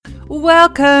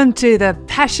Welcome to the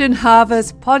Passion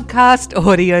Harvest podcast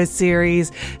audio series.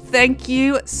 Thank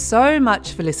you so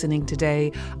much for listening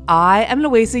today. I am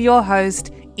Louisa, your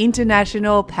host,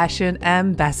 International Passion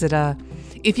Ambassador.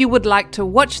 If you would like to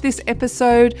watch this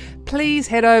episode, please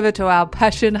head over to our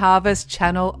Passion Harvest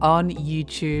channel on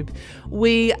YouTube.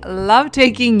 We love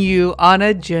taking you on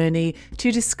a journey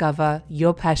to discover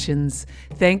your passions.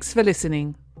 Thanks for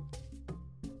listening.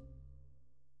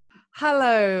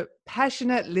 Hello,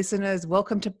 passionate listeners.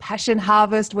 Welcome to Passion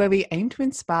Harvest, where we aim to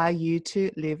inspire you to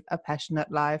live a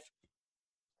passionate life.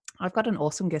 I've got an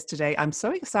awesome guest today. I'm so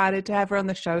excited to have her on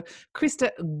the show, Krista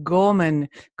Gorman.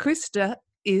 Krista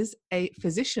is a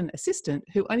physician assistant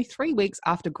who only 3 weeks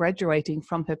after graduating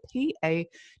from her PA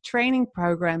training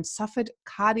program suffered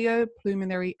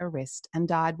cardiopulmonary arrest and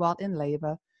died while in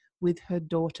labor with her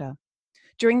daughter.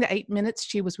 During the 8 minutes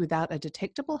she was without a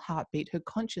detectable heartbeat, her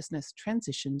consciousness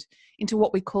transitioned into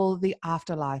what we call the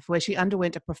afterlife, where she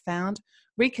underwent a profound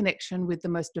reconnection with the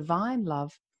most divine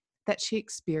love that she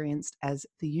experienced as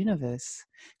the universe.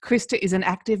 Krista is an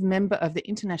active member of the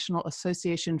International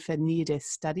Association for Near-Death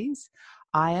Studies,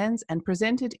 IANS, and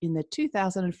presented in the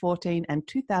 2014 and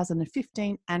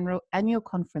 2015 annual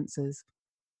conferences.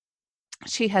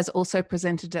 She has also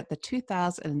presented at the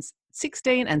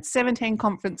 2016 and 17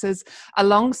 conferences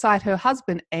alongside her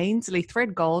husband, Ainsley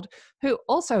Threadgold, who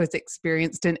also has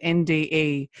experienced an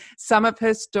NDE. Some of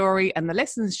her story and the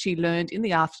lessons she learned in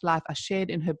the afterlife are shared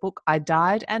in her book, I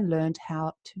Died and Learned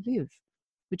How to Live,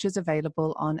 which is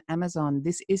available on Amazon.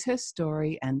 This is her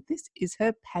story and this is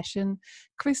her passion.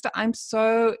 Krista, I'm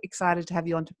so excited to have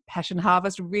you on to Passion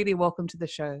Harvest. Really welcome to the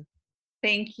show.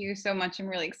 Thank you so much. I'm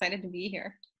really excited to be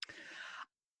here.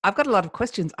 I've got a lot of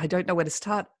questions. I don't know where to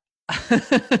start.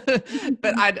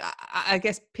 But I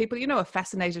guess people, are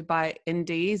fascinated by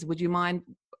NDEs. Would you mind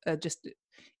just,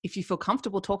 if you feel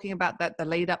comfortable talking about that, the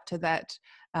lead up to that,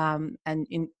 and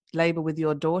in labor with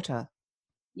your daughter?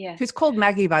 Yes. Who's called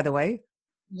Maggie, by the way?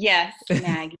 Yes,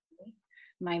 Maggie.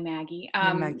 My Maggie.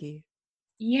 Maggie.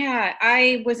 Yeah,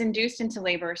 I was induced into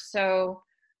labor. So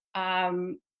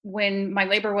when my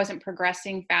labor wasn't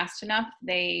progressing fast enough,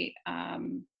 they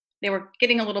were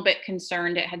getting a little bit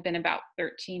concerned. It had been about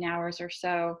 13 hours or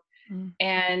so.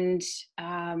 And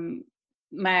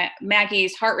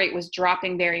Maggie's heart rate was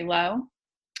dropping very low,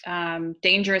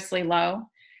 dangerously low.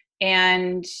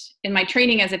 And in my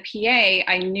training as a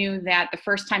PA, I knew that the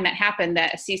first time that happened,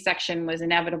 that a C-section was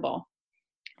inevitable.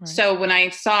 Right. So when I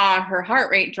saw her heart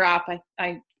rate drop,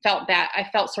 I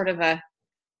felt sort of a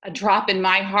drop in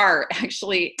my heart,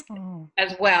 actually,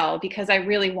 as well, because I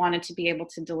really wanted to be able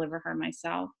to deliver her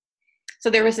myself. So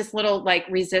there was this little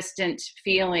resistant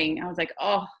feeling. I was like,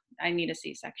 oh, I need a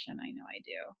C-section. I know I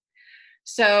do.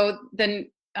 So the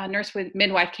nurse with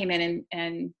midwife came in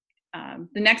and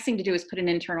the next thing to do is put an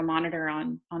internal monitor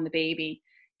on the baby.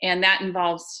 And that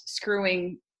involves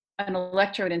screwing an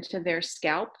electrode into their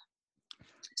scalp.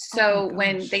 So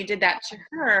when they did that to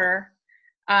her,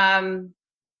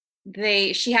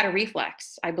 she had a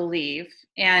reflex, I believe,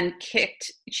 and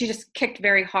she just kicked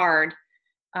very hard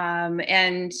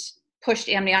and pushed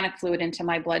amniotic fluid into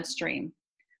my bloodstream.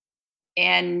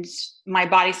 And my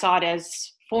body saw it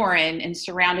as foreign and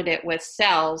surrounded it with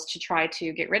cells to try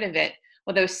to get rid of it.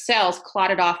 Well, those cells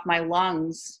clotted off my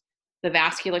lungs, the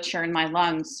vasculature in my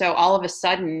lungs. So all of a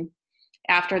sudden,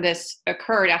 after this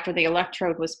occurred, after the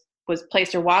electrode was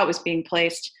placed, or while it was being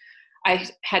placed, I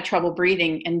had trouble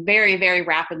breathing, and very, very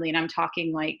rapidly, and I'm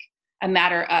talking like a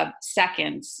matter of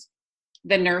seconds,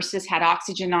 the nurses had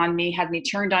oxygen on me, had me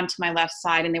turned onto my left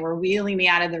side, and they were wheeling me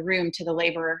out of the room to the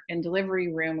labor and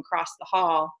delivery room across the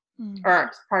hall, to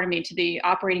the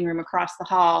operating room across the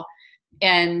hall,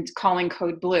 and calling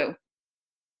code blue.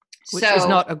 Which is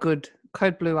not a good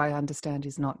code blue. I understand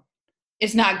is not.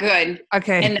 It's not good.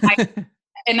 Okay.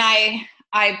 And I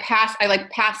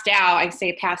passed out. I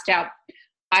say passed out.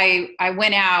 I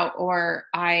went out, or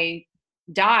I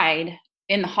died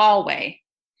in the hallway.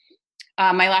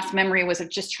 My last memory was of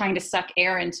just trying to suck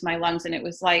air into my lungs, and it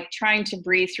was like trying to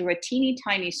breathe through a teeny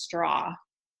tiny straw.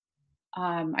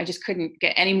 I just couldn't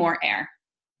get any more air.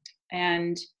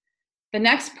 And the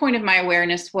next point of my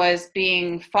awareness was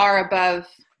being far above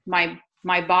my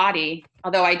body,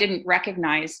 although I didn't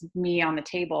recognize me on the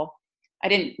table. I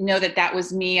didn't know that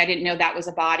was me. I didn't know that was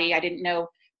a body. I didn't know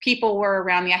people were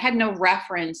around me. I had no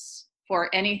reference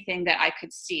for anything that I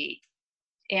could see.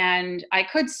 And I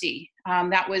could see.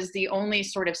 That was the only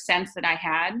sort of sense that I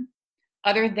had,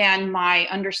 other than my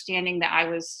understanding that I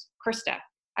was Krista.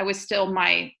 I was still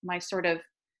my sort of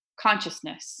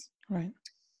consciousness. Right.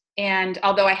 And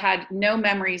although I had no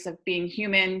memories of being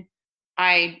human,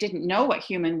 I didn't know what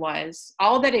human was.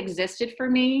 All that existed for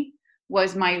me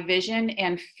was my vision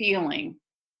and feeling.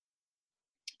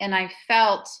 And I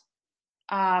felt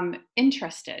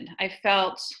interested. I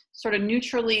felt sort of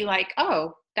neutrally like,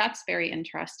 oh, that's very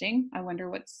interesting. I wonder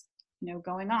what's,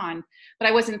 going on. But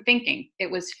I wasn't thinking. It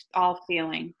was all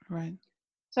feeling. Right.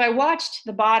 So I watched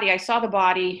the body. I saw the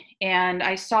body, and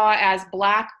I saw as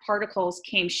black particles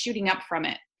came shooting up from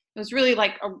it. It was really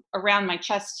like around my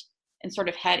chest and sort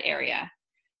of head area.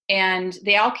 And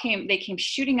they came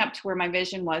shooting up to where my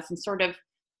vision was and sort of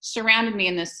surrounded me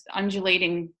in this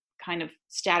undulating kind of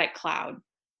static cloud.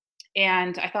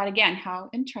 And I thought, again, how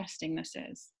interesting this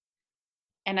is.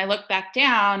 And I looked back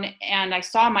down and I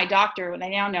saw my doctor, and I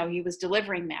now know he was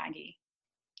delivering Maggie.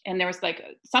 And there was like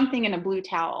something in a blue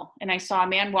towel. And I saw a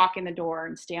man walk in the door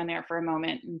and stand there for a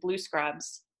moment in blue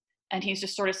scrubs. And he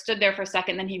just sort of stood there for a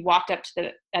second. Then he walked up to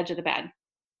the edge of the bed.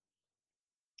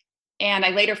 And I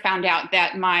later found out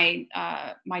that my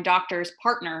doctor's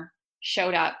partner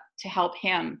showed up to help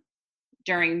him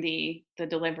during the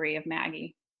delivery of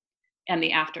Maggie and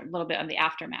a little bit of the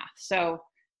aftermath. So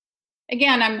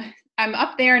again, I'm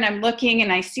up there and I'm looking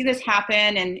and I see this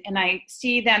happen, and I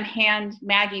see them hand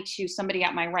Maggie to somebody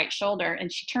at my right shoulder,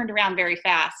 and she turned around very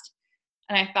fast.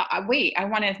 And I thought, wait, I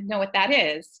want to know what that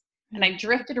is. And I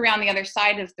drifted around the other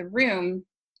side of the room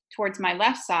towards my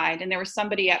left side, and there was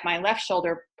somebody at my left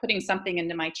shoulder putting something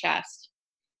into my chest.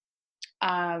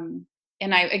 And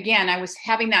I was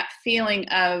having that feeling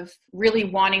of really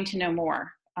wanting to know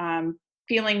more,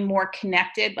 feeling more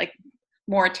connected, like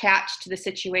more attached to the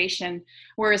situation,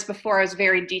 whereas before I was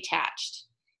very detached.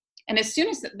 And as soon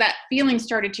as that feeling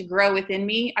started to grow within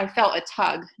me, I felt a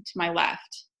tug to my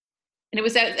left. And it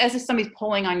was as if somebody's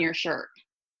pulling on your shirt.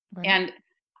 Right. And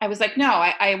I was like, no,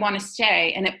 I want to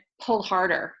stay. And it pulled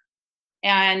harder.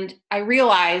 And I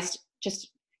realized,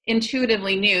 just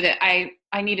intuitively knew that I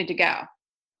needed to go.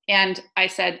 And I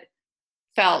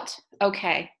felt,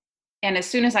 okay. And as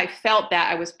soon as I felt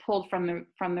that, I was pulled from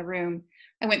the room.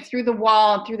 I went through the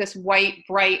wall and through this white,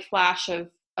 bright flash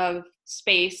of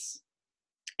space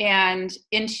and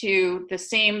into the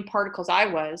same particles I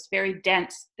was, very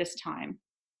dense this time.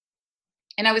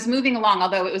 And I was moving along,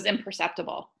 although it was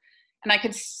imperceptible. And I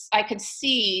could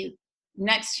see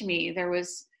next to me, there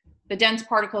was the dense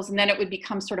particles, and then it would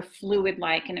become sort of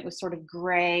fluid-like, and it was sort of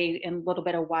gray and a little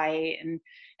bit of white. And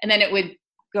then it would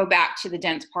go back to the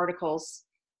dense particles.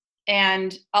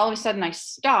 And all of a sudden I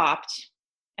stopped,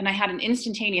 and I had an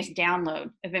instantaneous download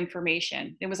of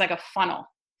information. It was like a funnel.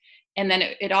 And then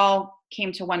it all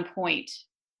came to one point.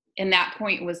 And that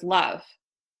point was love.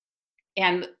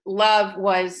 And love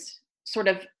was sort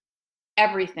of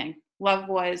everything. Love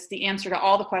was the answer to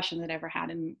all the questions I'd ever had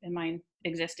in my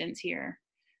existence here.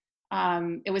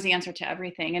 It was the answer to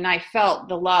everything. And I felt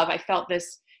the love. I felt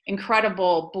this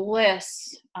incredible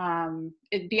bliss,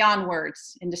 beyond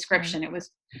words in description. Mm-hmm.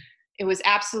 It was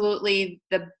absolutely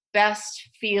the best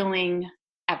feeling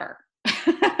ever.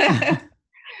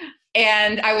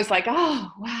 And I was like,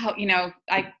 oh, wow,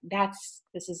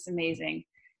 this is amazing.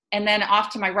 And then off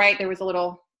to my right, there was a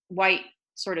little white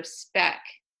sort of speck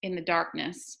in the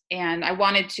darkness. And I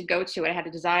wanted to go to it. I had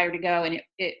a desire to go, and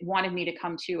it wanted me to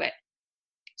come to it.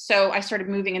 So I started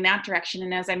moving in that direction.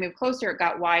 And as I moved closer, it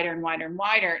got wider and wider and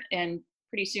wider. And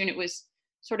pretty soon it was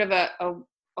sort of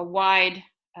a wide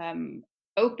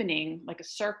opening, like a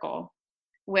circle,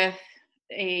 with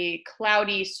a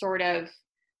cloudy sort of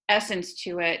essence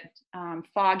to it,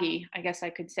 foggy, I guess I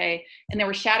could say. And there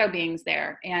were shadow beings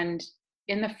there. And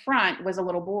in the front was a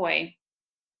little boy.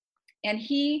 And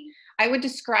I would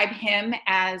describe him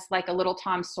as like a little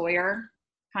Tom Sawyer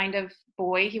kind of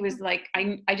boy. He was like,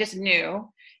 I just knew.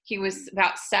 He was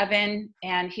about 7,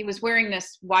 and he was wearing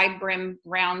this wide brim,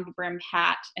 round brim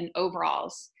hat and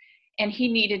overalls. And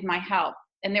he needed my help.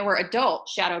 And there were adult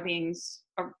shadow beings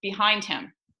behind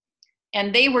him.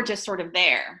 And they were just sort of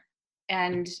there.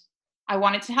 And I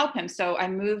wanted to help him. So I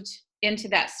moved into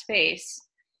that space.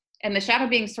 And the shadow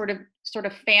beings sort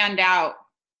of fanned out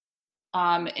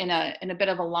in a bit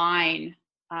of a line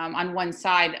on one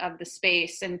side of the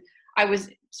space. And I was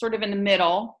sort of in the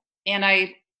middle, and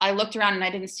I looked around and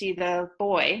I didn't see the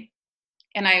boy.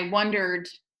 And I wondered,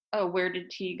 oh, where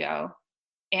did he go?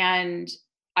 And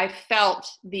I felt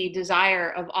the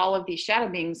desire of all of these shadow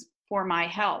beings for my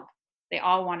help. They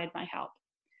all wanted my help.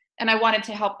 And I wanted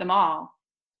to help them all.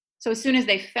 So as soon as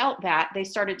they felt that, they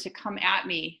started to come at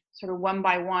me sort of one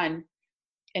by one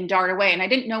and dart away. And I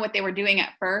didn't know what they were doing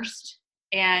at first.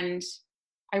 And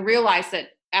I realized that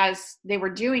as they were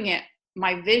doing it,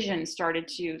 my vision started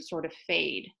to sort of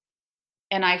fade.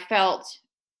 And I felt,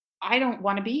 I don't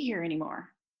want to be here anymore.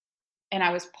 And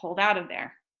I was pulled out of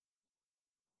there.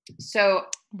 So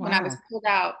when I was pulled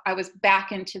out, I was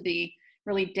back into the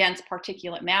really dense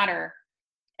particulate matter,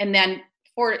 and then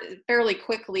fairly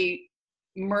quickly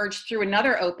merged through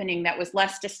another opening that was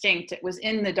less distinct. It was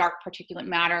in the dark particulate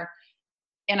matter,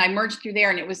 and I merged through there,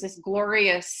 and it was this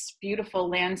glorious, beautiful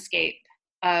landscape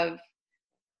of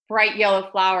bright yellow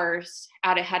flowers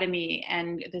out ahead of me,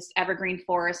 and this evergreen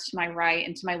forest to my right,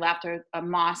 and to my left a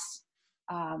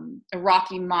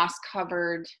rocky moss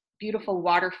covered beautiful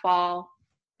waterfall.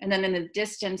 And then in the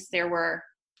distance there were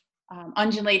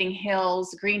undulating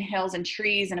hills, green hills and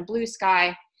trees, and a blue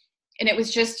sky. And it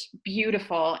was just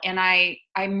beautiful. And I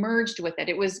merged with it.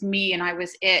 It was me and I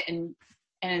was it, and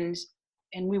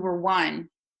we were one.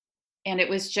 And it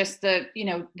was just the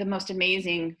most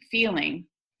amazing feeling.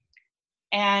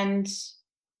 And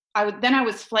then I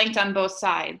was flanked on both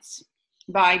sides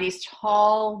by these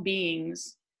tall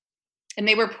beings. And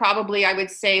they were probably, I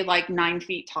would say, like 9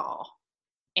 feet tall.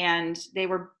 And they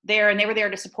were there,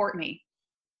 to support me.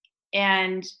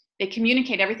 And they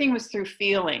communicated, everything was through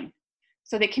feeling.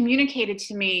 So they communicated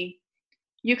to me,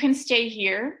 you can stay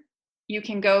here, you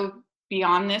can go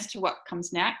beyond this to what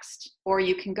comes next, or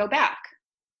you can go back.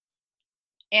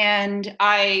 And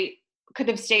I could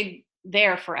have stayed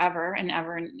there forever and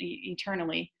ever and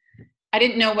eternally. I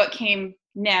didn't know what came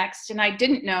next, and I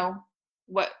didn't know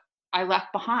what I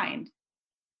left behind.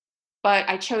 But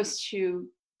I chose to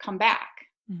come back.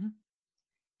 Mm-hmm.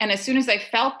 And as soon as I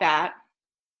felt that,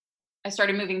 I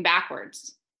started moving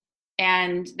backwards.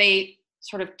 And they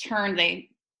sort of turned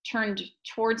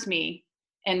towards me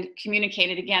and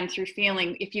communicated again through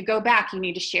feeling, if you go back, you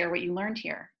need to share what you learned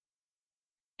here.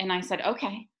 And I said,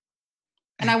 okay.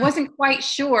 And I wasn't quite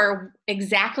sure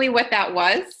exactly what that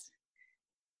was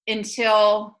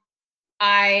until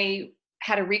I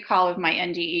had a recall of my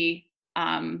NDE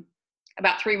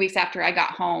about 3 weeks after I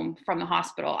got home from the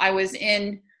hospital. I was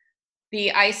in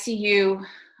the ICU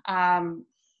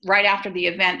right after the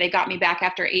event. They got me back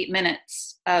after 8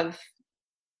 minutes of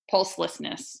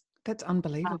pulselessness. That's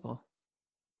unbelievable.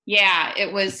 Yeah,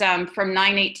 it was from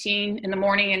 9:18 in the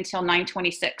morning until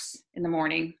 9:26 in the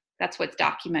morning. That's what's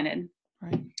documented.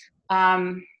 Right.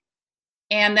 And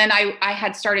then I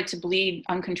had started to bleed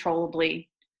uncontrollably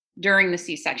during the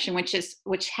C-section,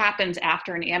 which happens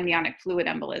after an amniotic fluid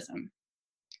embolism.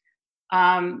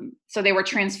 So they were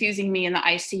transfusing me in the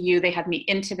ICU. They had me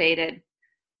intubated,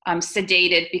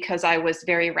 sedated, because I was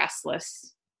very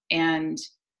restless, and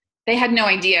they had no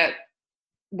idea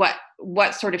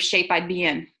what sort of shape I'd be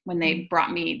in when they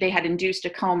brought me. They had induced a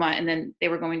coma, and then they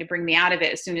were going to bring me out of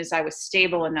it as soon as I was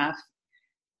stable enough.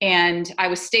 And I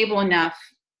was stable enough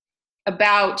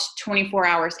about 24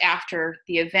 hours after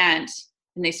the event,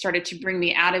 and they started to bring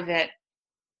me out of it.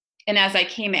 And as I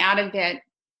came out of it,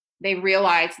 they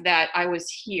realized that I was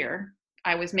here.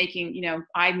 I was making,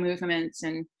 eye movements.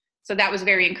 And so that was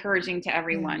very encouraging to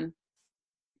everyone. Mm.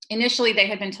 Initially, they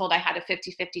had been told I had a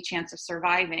 50-50 chance of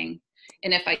surviving.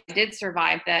 And if I did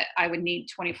survive, that I would need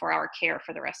 24-hour care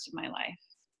for the rest of my life.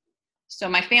 So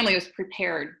my family was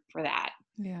prepared for that.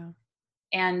 Yeah.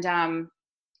 And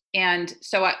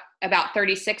so about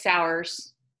 36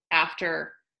 hours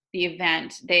after the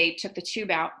event, they took the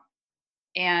tube out,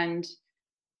 and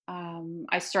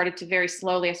I started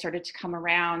to come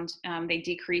around. They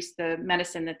decreased the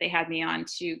medicine that they had me on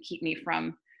to keep me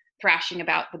from thrashing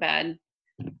about the bed.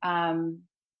 And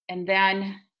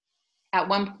then at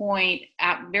one point,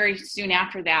 very soon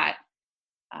after that,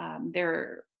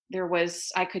 there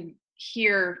was, I could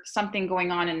hear something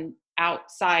going on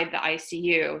outside the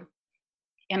ICU,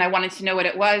 and I wanted to know what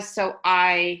it was. So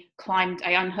I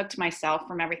unhooked myself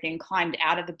from everything, climbed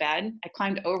out of the bed. I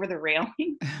climbed over the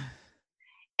railing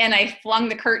and I flung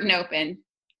the curtain open,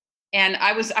 and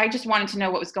I just wanted to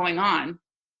know what was going on.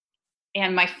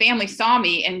 And my family saw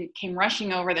me and came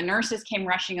rushing over. The nurses came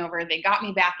rushing over. They got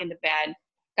me back into bed,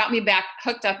 got me back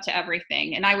hooked up to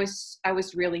everything. And I was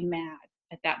really mad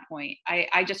at that point.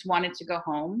 I just wanted to go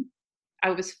home. I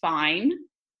was fine,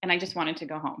 and I just wanted to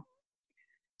go home.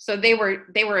 So they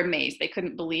were amazed. They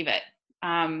couldn't believe it.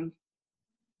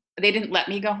 They didn't let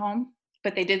me go home,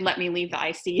 but they did let me leave the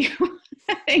ICU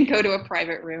and go to a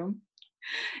private room.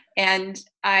 And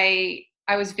I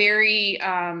was very,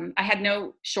 I had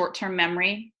no short-term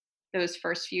memory those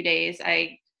first few days.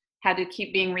 I had to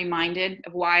keep being reminded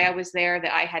of why I was there,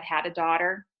 that I had a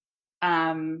daughter,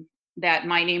 that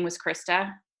my name was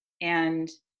Krista. And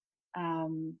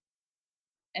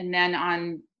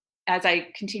then as I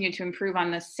continued to improve,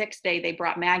 on the 6th day, they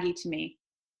brought Maggie to me.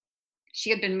 She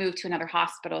had been moved to another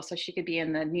hospital so she could be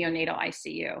in the neonatal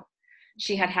ICU.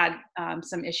 She had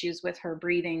some issues with her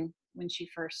breathing when she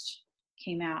first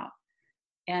came out.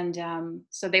 And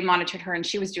so they monitored her, and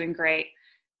she was doing great.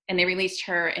 and they released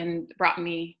her and brought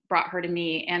her to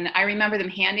me. And I remember them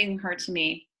handing her to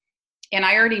me, and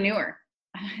I already knew her.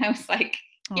 I was like,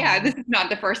 yeah, this is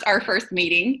not our first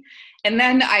meeting. And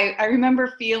then I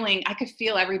remember I could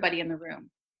feel everybody in the room.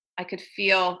 I could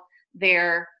feel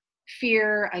their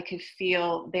fear. I could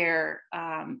feel their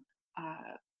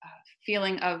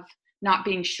feeling of not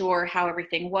being sure how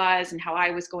everything was and how I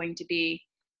was going to be.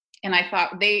 And I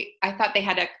felt they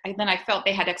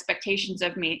had expectations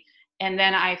of me. And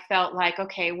then I felt like,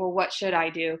 okay, well, what should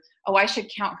I do? Oh, I should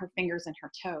count her fingers and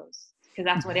her toes, because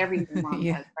that's what every new mom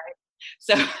Yeah. does, right?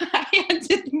 So I had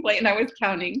to play, and I was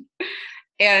counting.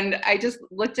 And I just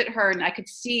looked at her, and I could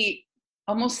see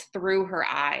almost through her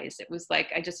eyes. It was like,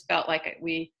 I just felt like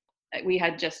we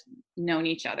had just known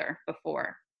each other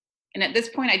before. And at this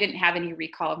point, I didn't have any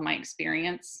recall of my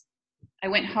experience. I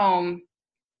went home,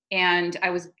 and I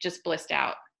was just blissed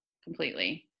out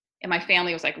completely. And my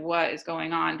family was like, what is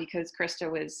going on? Because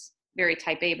Krista was very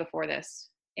type A before this.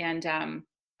 And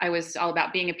I was all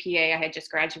about being a PA. I had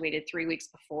just graduated 3 weeks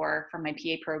before from my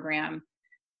PA program.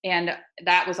 And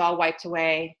that was all wiped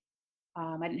away.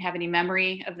 I didn't have any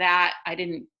memory of that. I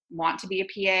didn't want to be a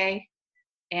PA.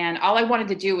 And all I wanted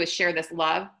to do was share this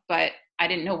love, but I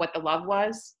didn't know what the love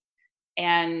was.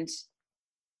 And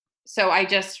so I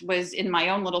just was in my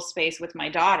own little space with my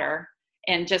daughter,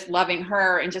 and just loving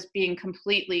her, and just being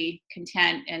completely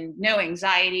content, and no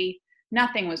anxiety.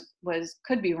 Nothing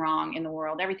could be wrong in the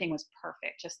world. Everything was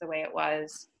perfect, just the way it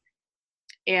was.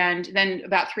 And then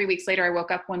about 3 weeks later, I woke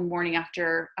up one morning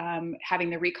after having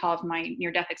the recall of my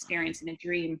near-death experience in a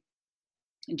dream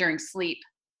during sleep,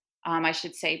 I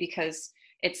should say, because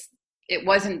it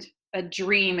wasn't a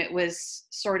dream. It was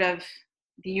sort of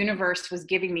the universe was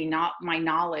giving me not my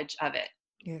knowledge of it.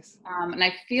 Yes. And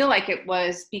I feel like it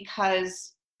was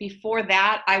because before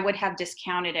that, I would have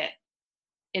discounted it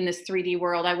in this 3D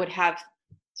world. I would have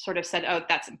sort of said, oh,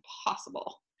 that's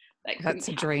impossible. That's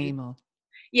a dream. Or...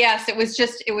 Yes,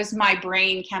 it was my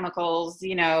brain chemicals,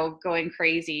 going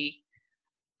crazy.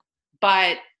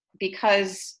 But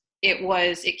because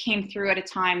it came through at a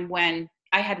time when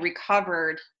I had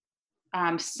recovered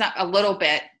a little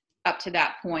bit up to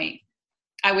that point.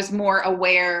 I was more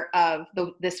aware of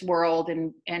this world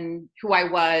and who I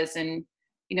was, and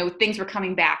things were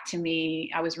coming back to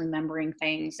me. I was remembering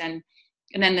things, and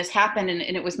then this happened, and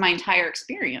it was my entire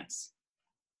experience.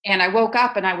 And I woke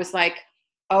up, and I was like,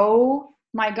 oh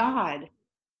my God,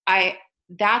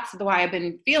 that's the why I've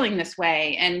been feeling this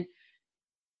way. And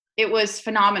it was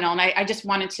phenomenal. And I just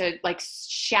wanted to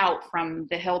shout from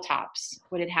the hilltops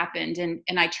what had happened.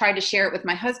 And I tried to share it with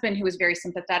my husband, who was very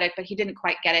sympathetic, but he didn't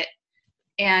quite get it.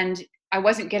 And I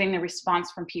wasn't getting the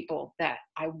response from people that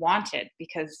I wanted,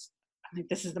 because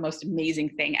this is the most amazing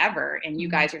thing ever. And you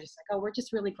guys are just like, oh, we're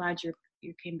just really glad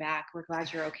you came back. We're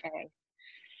glad you're okay.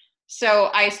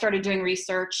 So I started doing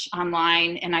research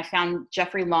online, and I found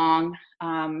Jeffrey Long,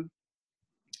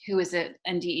 who is an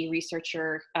NDE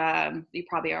researcher. You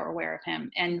probably are aware of him.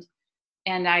 And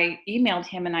I emailed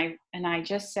him, and I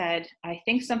just said, I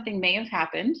think something may have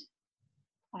happened.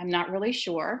 I'm not really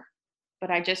sure, but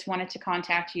I just wanted to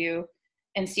contact you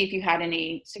and see if you had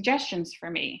any suggestions for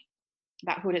me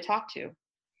about who to talk to.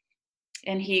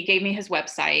 And he gave me his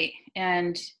website,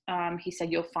 and he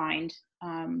said, you'll find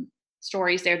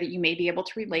stories there that you may be able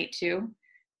to relate to.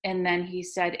 And then he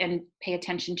said, and pay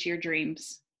attention to your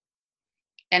dreams.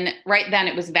 And right then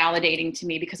it was validating to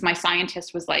me, because my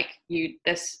scientist was like,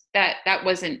 that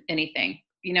wasn't anything.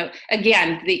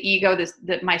 Again, the ego,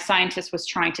 that my scientist was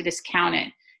trying to discount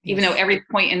it, even though every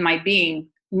point in my being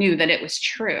knew that it was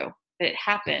true, that it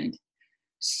happened.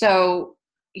 So,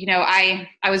 I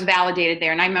was validated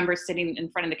there. And I remember sitting in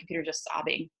front of the computer just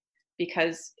sobbing,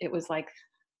 because it was like,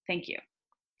 thank you.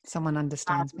 Someone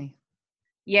understands me.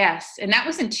 Yes. And that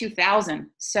was in 2000.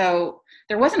 So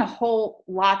there wasn't a whole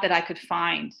lot that I could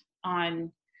find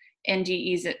on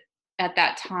NDEs at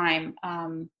that time.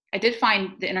 I did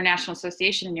find the International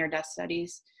Association of Near-Death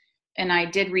Studies, and I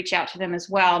did reach out to them as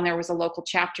well. And there was a local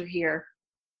chapter here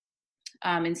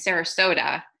in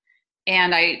Sarasota.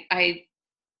 And I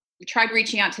tried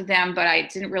reaching out to them, but I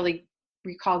didn't really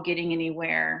recall getting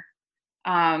anywhere.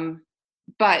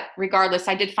 But regardless,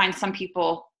 I did find some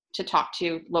people to talk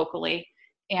to locally,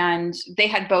 and they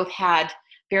had both had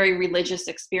very religious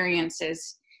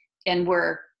experiences and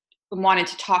wanted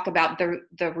to talk about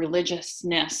the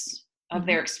religiousness of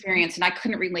their experience. And I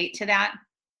couldn't relate to that.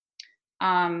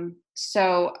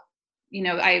 So,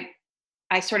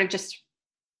 I sort of just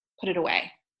put it away.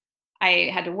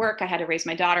 I had to work. I had to raise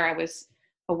my daughter. I was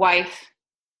a wife,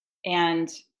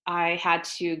 and I had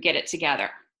to get it together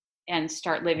and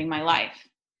start living my life.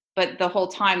 But the whole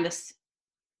time, this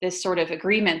this sort of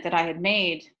agreement that I had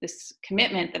made, this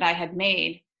commitment that I had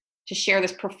made to share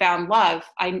this profound love.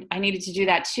 I needed to do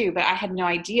that too, but I had no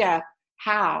idea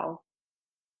how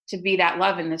to be that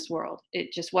love in this world.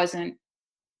 It just wasn't,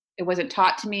 it wasn't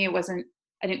taught to me.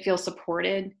 I didn't feel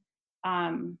supported.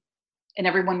 And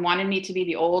everyone wanted me to be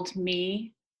the old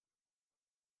me,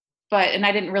 and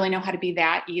I didn't really know how to be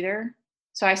that either.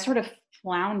 So I sort of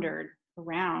floundered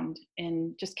around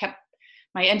and just kept,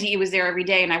 my NDE was there every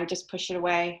day, and I would just push it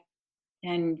away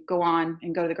and go on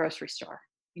and go to the grocery store,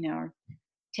 or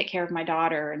take care of my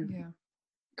daughter and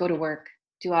go to work,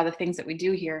 do all the things that we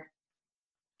do here.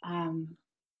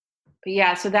 But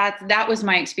yeah, so that was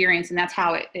my experience, and that's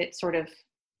how it sort of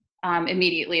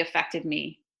immediately affected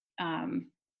me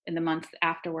in the months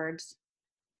afterwards.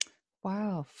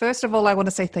 Wow. First of all, I want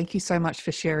to say thank you so much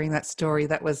for sharing that story.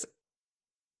 That was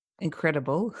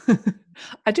incredible.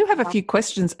 I do have a few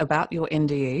questions about your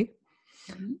NDE.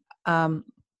 Mm-hmm.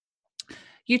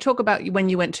 You talk about when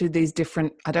you went to these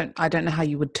different, I don't know how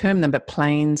you would term them, but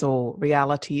planes or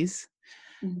realities.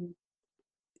 Mm-hmm.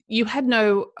 You had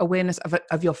no awareness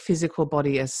of your physical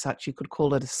body as such. You could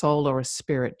call it a soul or a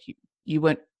spirit. You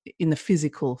weren't in the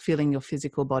physical, feeling your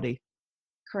physical body.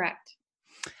 Correct.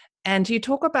 And you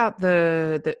talk about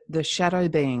the shadow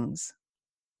beings.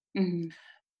 Mm-hmm.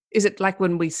 Is it like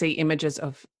when we see images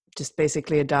of just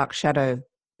basically a dark shadow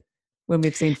when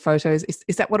we've seen photos?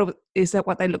 Is that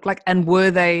what they look like? And were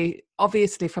they,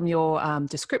 obviously from your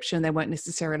description, they weren't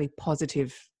necessarily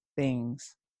positive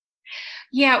beings?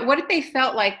 Yeah, what they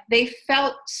felt like, they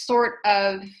felt sort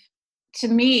of, to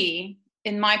me,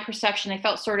 in my perception, they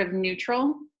felt sort of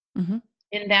neutral. Mm-hmm.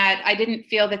 In that I didn't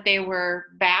feel that they were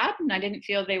bad and I didn't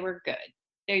feel they were good.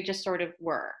 They just sort of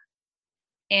were.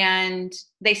 And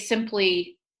they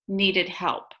simply needed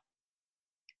help.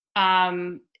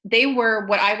 They were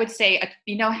what I would say,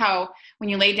 you know how when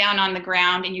you lay down on the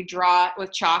ground and you draw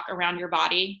with chalk around your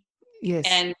body? Yes.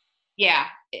 And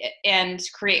and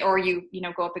create, or you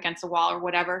go up against a wall or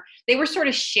whatever. They were sort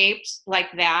of shaped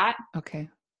like that. Okay.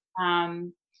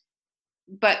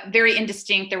 But very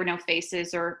indistinct. There were no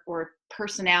faces or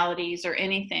personalities or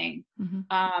anything.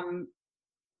 Mm-hmm.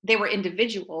 They were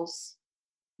individuals,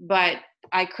 but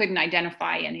I couldn't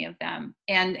identify any of them.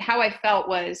 And how I felt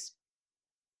was,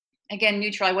 again,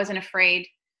 neutral. I wasn't afraid.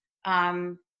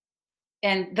 And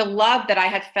the love that I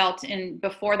had felt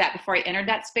before I entered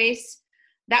that space,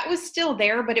 that was still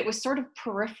there, but it was sort of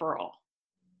peripheral.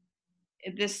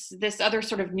 This other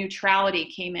sort of neutrality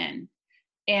came in.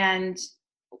 And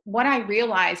what I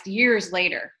realized years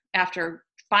later, after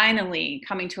finally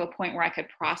coming to a point where I could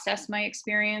process my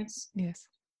experience, yes,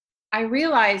 I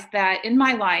realized that in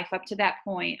my life up to that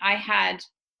point, I had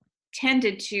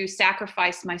tended to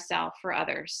sacrifice myself for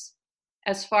others,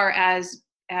 as far as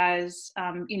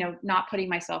not putting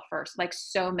myself first, like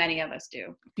so many of us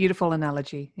do. Beautiful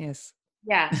analogy. Yes.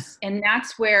 Yes. And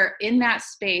that's where, in that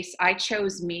space, I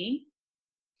chose me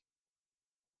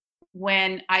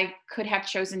when I could have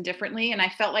chosen differently. And I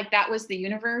felt like that was the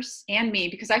universe and me,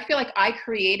 because I feel like I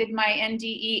created my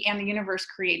NDE and the universe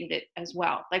created it as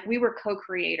well. Like we were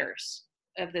co-creators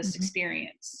of this mm-hmm.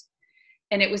 experience.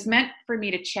 And it was meant for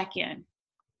me to check in.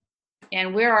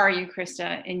 And where are you,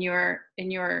 Krista, in your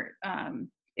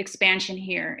expansion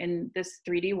here in this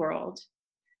 3D world?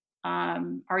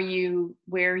 Are you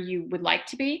where you would like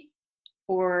to be?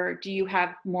 Or do you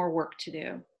have more work to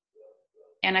do?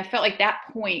 And I felt like that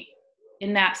point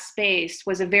in that space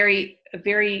was a very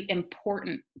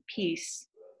important piece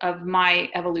of my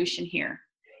evolution here.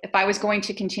 If I was going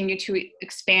to continue to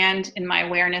expand in my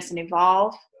awareness and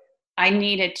evolve, I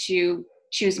needed to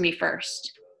choose me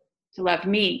first, to love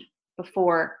me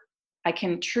before I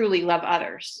can truly love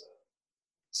others.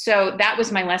 So that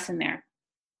was my lesson there.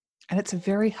 And it's a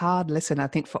very hard lesson, I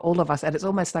think, for all of us. And it's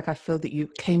almost like I feel that you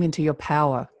came into your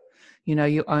power.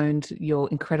 You owned your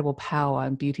incredible power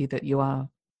and beauty that you are.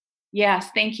 Yes,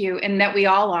 thank you. And that we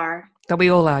all are. That we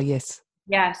all are, yes.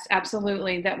 Yes,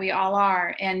 absolutely. That we all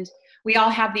are. And we all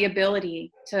have the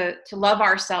ability to love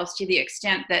ourselves to the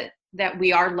extent that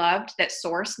we are loved, that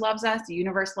Source loves us, the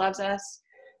universe loves us.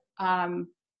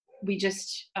 We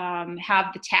just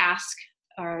have the task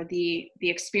or the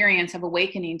experience of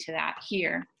awakening to that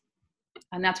here.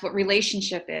 And that's what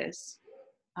relationship is.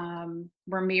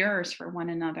 We're mirrors for one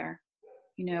another,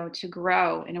 to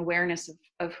grow in awareness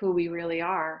of who we really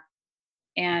are.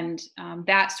 And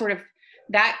that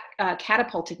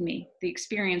catapulted me. The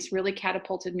experience really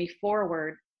catapulted me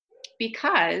forward,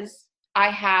 because I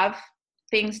have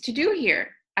things to do here.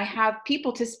 I have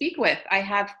people to speak with. I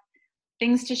have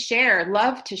things to share,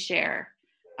 love to share.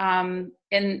 And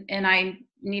I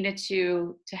needed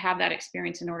to have that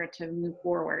experience in order to move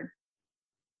forward.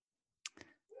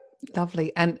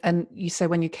 Lovely. And you say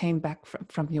when you came back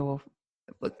from your,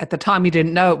 at the time you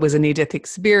didn't know it was a near-death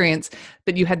experience,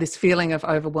 but you had this feeling of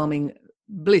overwhelming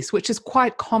bliss, which is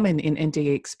quite common in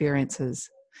NDE experiences.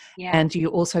 Yeah. And you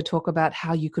also talk about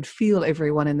how you could feel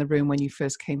everyone in the room when you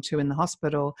first came to in the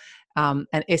hospital, and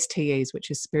STEs,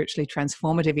 which is spiritually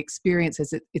transformative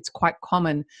experiences. It's quite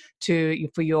common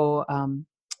for your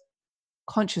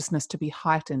consciousness to be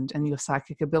heightened and your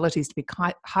psychic abilities to be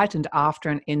heightened after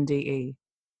an NDE,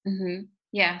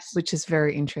 Yes. which is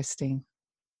very interesting.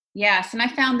 Yes. And I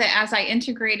found that as I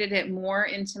integrated it more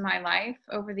into my life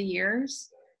over the years,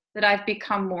 that I've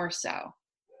become more so,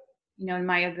 in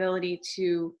my ability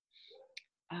to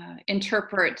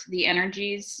interpret the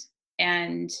energies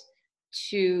and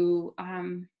to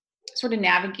sort of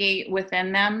navigate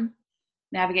within them,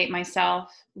 navigate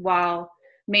myself while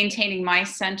maintaining my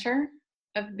center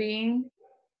of being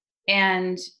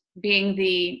and being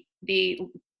the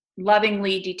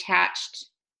lovingly detached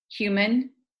human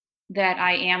that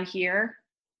I am here.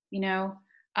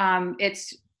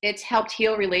 It's helped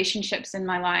heal relationships in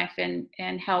my life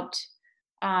and helped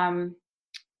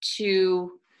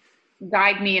to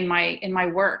guide me in my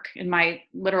work, in my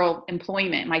literal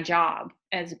employment, my job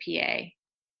as a PA.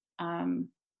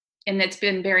 And that's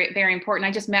been very, very important.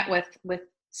 I just met with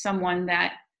someone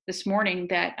that this morning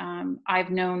that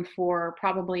I've known for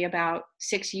probably about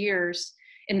 6 years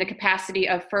in the capacity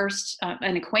of first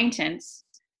an acquaintance,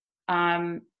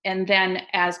 and then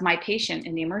as my patient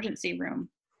in the emergency room,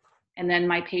 and then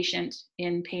my patient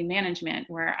in pain management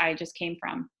where I just came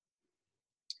from.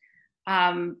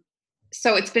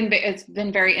 So it's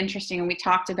been very interesting, and we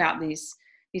talked about these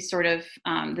sort of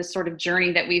this sort of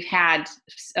journey that we've had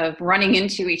of running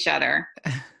into each other,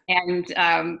 and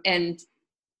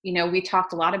we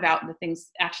talked a lot about the things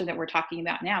actually that we're talking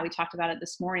about now. We talked about it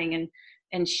this morning,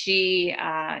 and she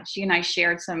and I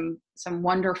shared some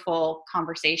wonderful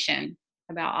conversation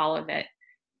about all of it,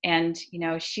 and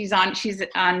she's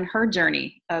on her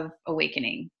journey of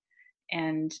awakening,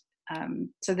 and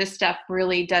so this stuff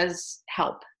really does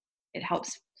help. It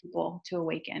helps people to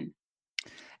awaken.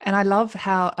 And I love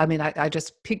how, I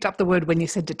just picked up the word when you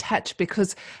said detach,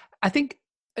 because I think,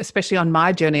 especially on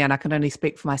my journey, and I can only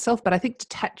speak for myself, but I think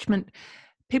detachment,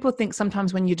 people think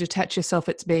sometimes when you detach yourself,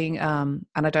 it's being, and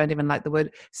I don't even like the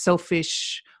word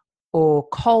selfish or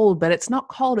cold, but it's not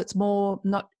cold. It's more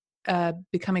not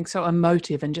becoming so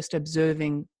emotive and just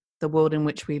observing the world in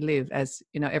which we live as,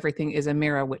 everything is a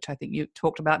mirror, which I think you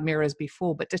talked about mirrors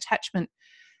before, but detachment,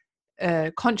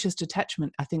 conscious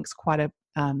detachment, I think is quite a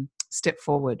step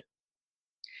forward.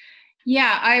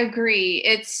 Yeah, I agree.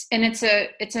 It's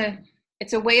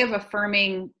a way of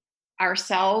affirming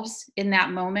ourselves in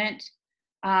that moment,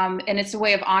 and it's a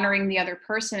way of honoring the other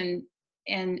person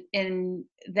and in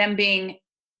them being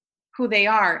who they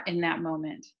are in that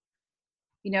moment.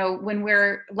 When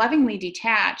we're lovingly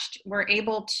detached, we're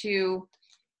able to,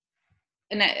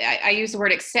 and I use the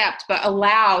word accept, but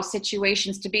allow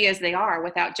situations to be as they are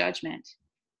without judgment,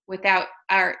 without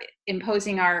our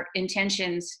imposing our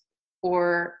intentions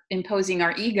or imposing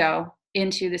our ego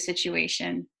into the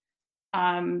situation.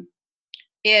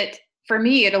 For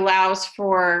me, it allows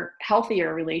for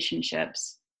healthier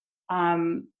relationships.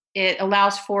 It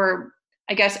allows for,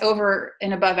 I guess, over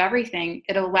and above everything,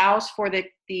 it allows for the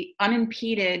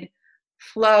unimpeded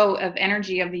flow of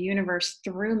energy of the universe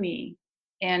through me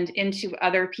and into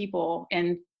other people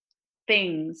and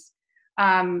things.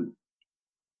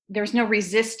 There's no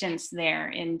resistance there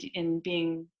in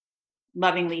being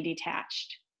lovingly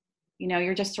detached.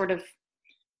 You're just sort of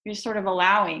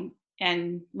allowing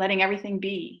and letting everything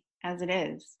be as it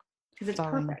is, because it's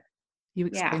Flowing. perfect. You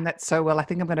explained that so well. I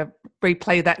think I'm going to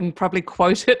replay that and probably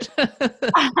quote it.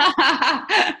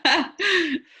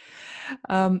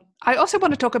 I also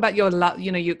want to talk about your love.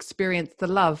 You experienced the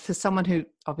love for someone who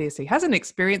obviously hasn't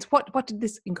experienced. What did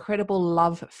this incredible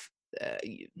love?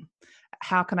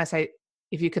 How can I say?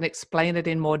 If you can explain it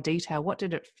in more detail, what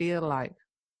did it feel like?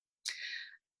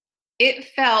 It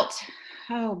felt.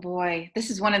 Oh boy, this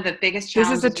is one of the biggest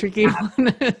challenges. This is a tricky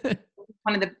one.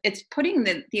 It's putting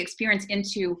the experience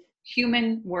into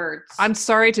human words. I'm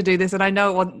sorry to do this, and I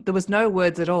know there was no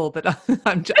words at all, but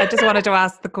I just wanted to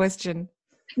ask the question.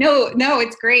 No,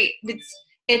 it's great.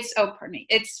 Pardon me.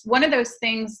 It's one of those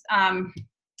things.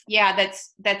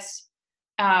 That's.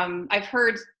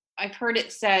 I've heard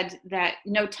it said that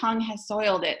no tongue has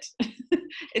soiled it.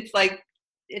 It's like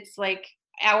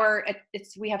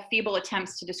we have feeble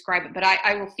attempts to describe it, but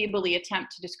I will feebly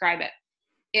attempt to describe it.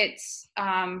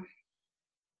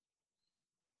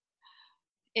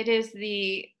 It is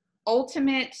the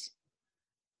ultimate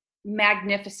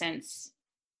magnificence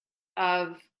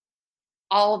of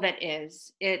all that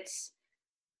is. It's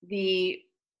the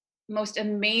most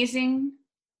amazing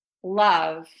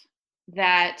love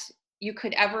that you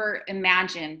could ever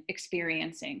imagine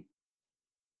experiencing.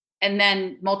 And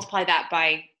then multiply that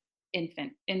by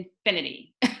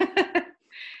infinity.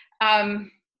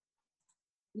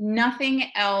 Nothing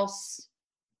else,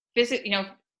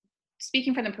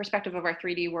 speaking from the perspective of our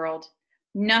 3D world,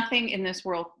 nothing in this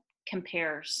world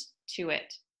compares to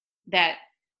it that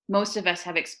most of us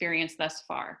have experienced thus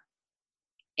far.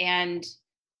 And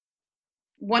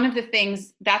one of the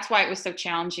things, that's why it was so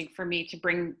challenging for me to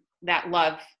bring that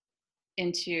love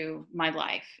into my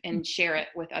life and share it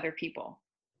with other people.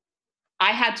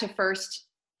 I had to first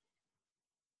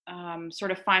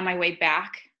sort of find my way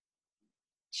back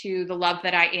to the love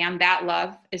that I am. That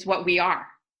love is what we are.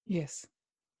 Yes.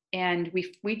 And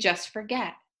we just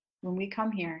forget when we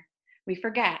come here. We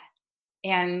forget.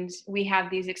 And we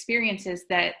have these experiences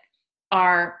that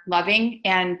are loving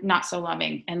and not so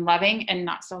loving, and loving and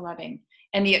not so loving.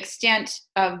 And the extent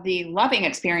of the loving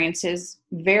experiences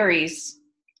varies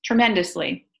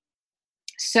tremendously.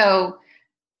 So,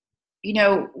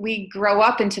 we grow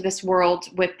up into this world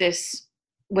with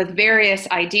various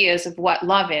ideas of what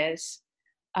love is.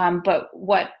 But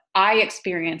what I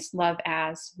experienced love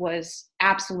as was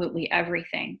absolutely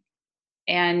everything.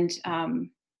 And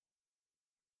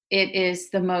it is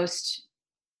the most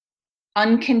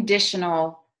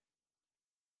unconditional,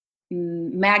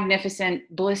 magnificent,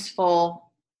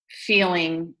 blissful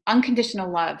feeling.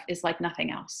 Unconditional love is like nothing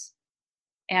else.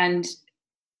 And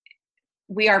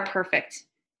we are perfect.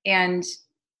 And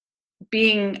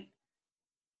being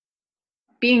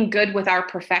good with our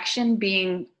perfection,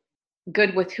 being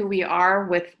good with who we are,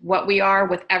 with what we are,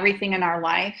 with everything in our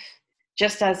life,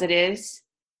 just as it is,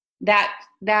 that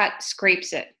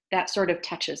scrapes it, that sort of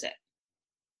touches it.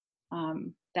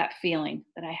 That feeling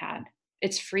that I had.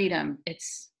 It's freedom.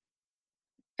 It's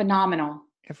phenomenal.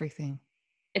 Everything.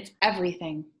 It's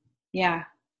everything. Yeah.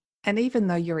 And even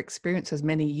though your experience was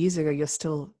many years ago, you're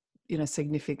still,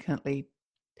 significantly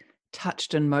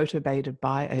touched and motivated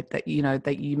by it. That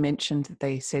you mentioned that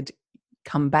they said,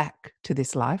 come back to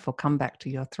this life, or come back to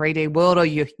your 3D world or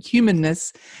your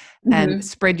humanness, and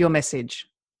spread your message.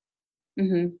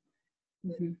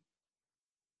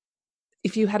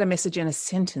 If you had a message in a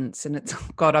sentence, and it's,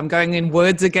 God, I'm going in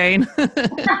words again.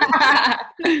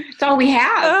 It's all we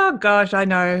have. Oh gosh, I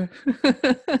know.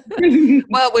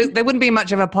 Well, there wouldn't be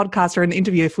much of a podcast or an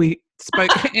interview if we spoke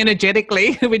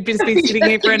energetically. We'd just be sitting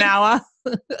here for an hour.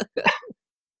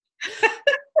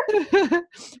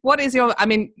 What is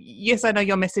yes, I know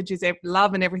your message is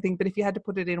love and everything, but if you had to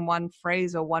put it in one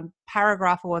phrase or one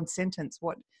paragraph or one sentence,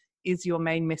 what is your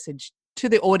main message to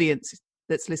the audience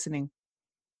that's listening?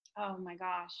 Oh my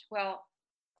gosh. Well,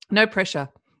 no pressure.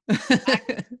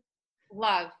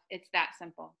 Love. It's that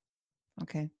simple.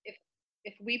 Okay.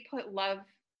 If we put love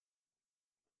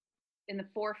in the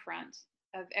forefront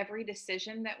of every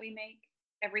decision that we make,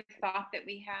 every thought that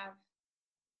we have,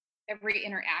 every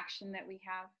interaction that we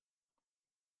have,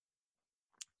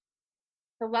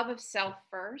 the love of self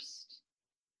first,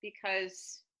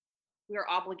 because we're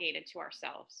obligated to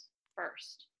ourselves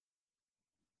first,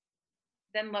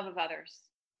 then love of others.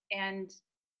 And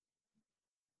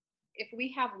if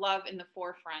we have love in the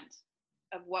forefront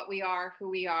of what we are, who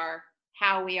we are,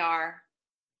 how we are,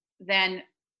 then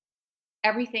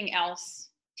everything else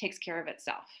takes care of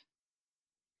itself.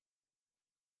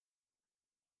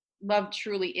 Love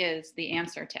truly is the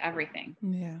answer to everything.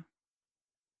 Yeah.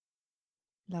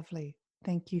 Lovely.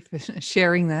 Thank you for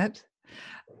sharing that.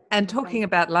 And talking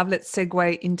about love, let's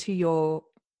segue into your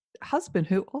husband,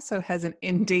 who also has an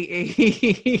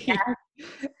NDE. Yes.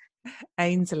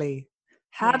 Ainsley.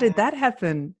 How did that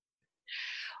happen?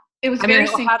 It was very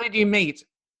simple. How did you meet?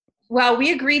 Well,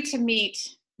 we agreed to meet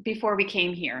before we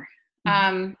came here.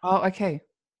 Okay.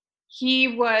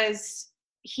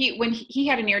 When he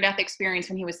had a near-death experience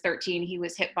when he was 13, he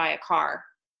was hit by a car.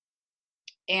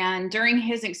 And during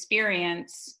his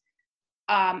experience,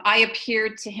 I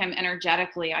appeared to him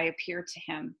energetically. I appeared to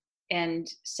him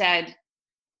and said,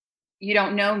 "You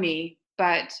don't know me,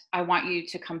 but I want you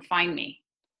to come find me."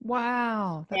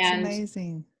 Wow, that's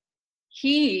amazing.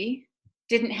 He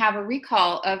didn't have a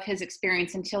recall of his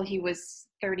experience until he was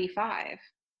 35.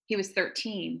 He was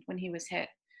 13 when he was hit.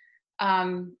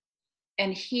 And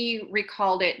he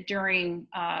recalled it during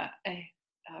a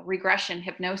regression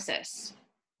hypnosis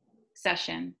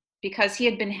session, because he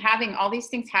had been having all these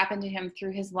things happen to him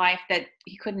through his life that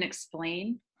he couldn't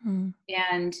explain.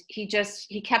 And he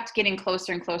kept getting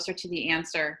closer and closer to the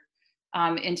answer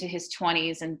into his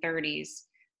 20s and 30s.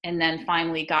 And then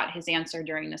finally got his answer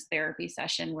during this therapy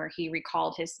session where he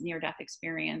recalled his near-death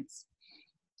experience.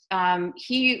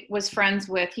 he was friends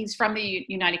with, he's from the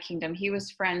United Kingdom. He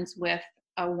was friends with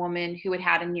a woman who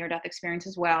had a near-death experience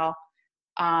as well,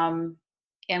 and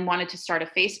wanted to start a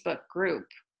Facebook group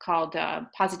called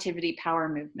Positivity Power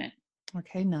Movement.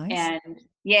 Okay, nice. And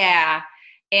yeah.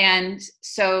 And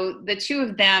so the two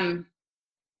of them,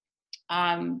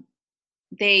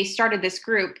 they started this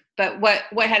group, but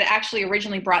what had actually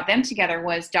originally brought them together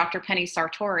was Dr. Penny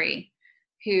Sartori,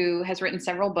 who has written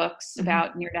several books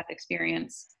about near-death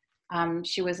experience.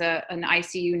 She was an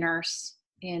ICU nurse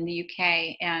in the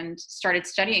UK and started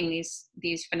studying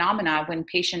these phenomena when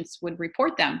patients would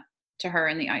report them to her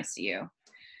in the ICU.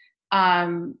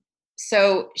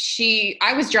 So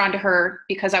I was drawn to her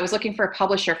because I was looking for a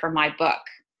publisher for my book,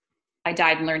 I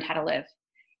Died and Learned How to Live.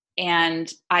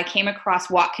 And I came across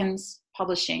Watkins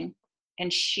Publishing,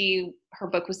 and her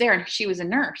book was there, and she was a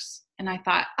nurse. And I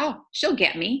thought, oh, she'll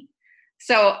get me.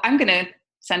 So I'm going to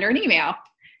send her an email.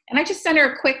 And I just sent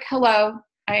her a quick hello.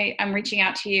 I'm reaching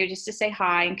out to you just to say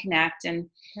hi and connect. And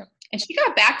she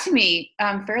got back to me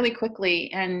fairly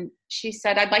quickly. And she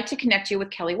said, I'd like to connect you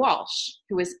with Kelly Walsh,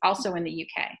 who is also in the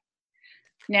UK.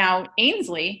 Now,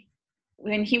 Ainsley,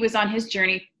 when he was on his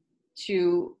journey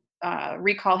to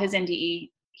recall his NDE,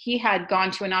 he had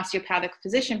gone to an osteopathic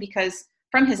physician because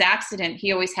from his accident,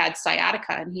 he always had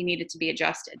sciatica and he needed to be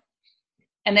adjusted.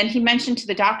 And then he mentioned to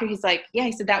the doctor, he's like, yeah,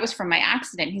 he said, that was from my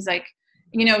accident. He's like,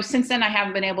 since then I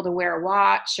haven't been able to wear a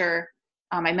watch, or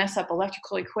I mess up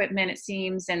electrical equipment, it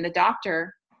seems. And the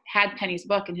doctor had Penny's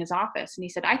book in his office. And he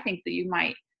said, I think that you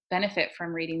might benefit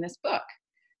from reading this book.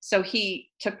 So he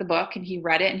took the book and he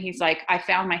read it. And he's like, I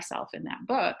found myself in that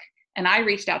book. And I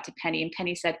reached out to Penny, and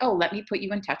Penny said, oh, let me put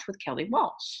you in touch with Kelly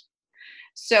Walsh.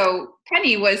 So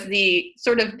Penny was the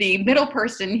sort of the middle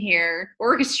person here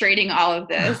orchestrating all of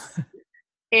this.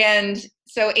 And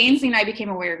so Ainsley and I became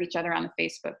aware of each other on the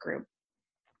Facebook group.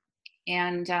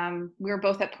 And we were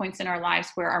both at points in our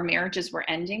lives where our marriages were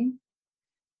ending.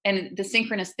 And the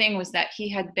synchronous thing was that he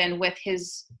had been with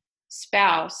his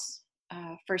spouse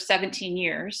for 17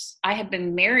 years. I had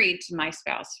been married to my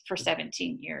spouse for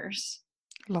 17 years.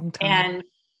 Long time. And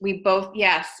we both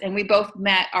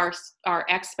met our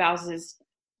ex-spouses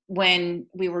when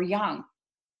we were young.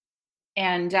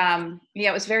 And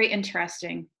it was very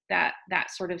interesting, that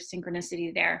sort of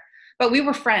synchronicity there. But we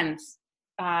were friends,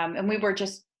 and we were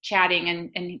just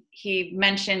chatting, and he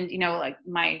mentioned, I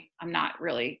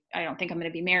don't think I'm going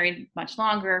to be married much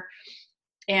longer.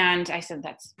 And I said,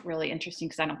 that's really interesting,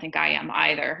 because I don't think I am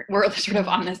either. We're sort of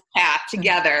on this path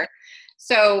together.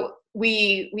 So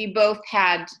we both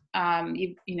had, a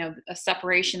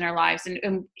separation in our lives,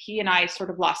 and he and I sort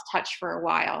of lost touch for a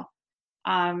while,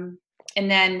 and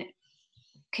then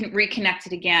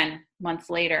reconnected again months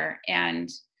later and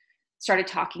started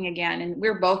talking again. And we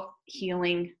were both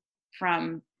healing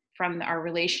from our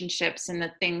relationships and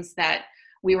the things that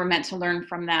we were meant to learn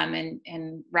from them,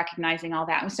 and recognizing all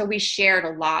that. And so we shared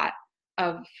a lot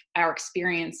of our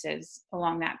experiences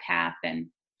along that path, and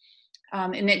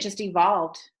it just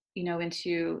evolved,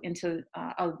 into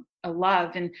a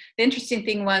love. And the interesting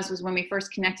thing was when we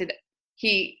first connected,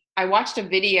 I watched a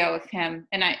video of him,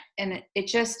 and it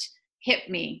just hit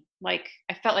me. Like,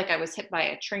 I felt like I was hit by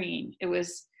a train. It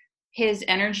was his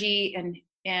energy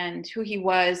and who he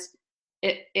was.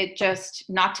 It just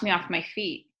knocked me off my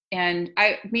feet. And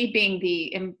me being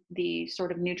the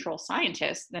sort of neutral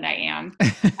scientist that I am,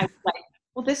 I was like,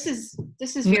 well, this is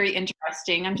very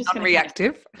interesting. I'm just not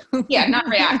reactive. Yeah, not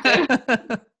reactive.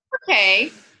 Okay.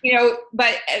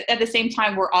 But at the same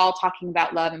time, we're all talking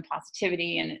about love and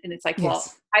positivity. And it's like,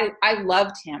 yes. Well, I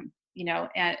loved him,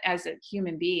 as a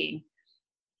human being,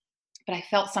 but I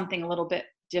felt something a little bit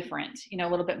different, a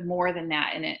little bit more than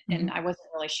that in it. Mm-hmm. And I wasn't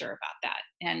really sure about that.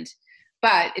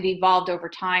 But it evolved over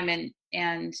time,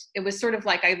 and it was sort of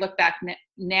like, I look back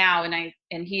now,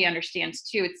 and he understands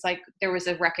too. It's like there was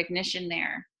a recognition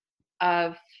there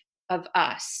of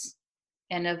us,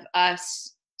 and of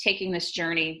us taking this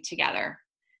journey together.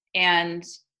 And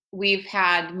we've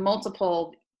had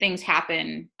multiple things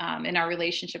happen in our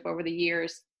relationship over the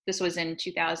years. This was in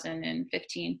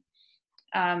 2015,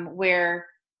 where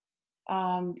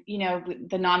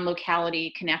the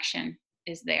non-locality connection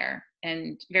is there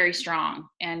and very strong.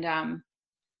 And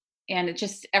it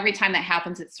just, every time that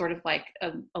happens, it's sort of like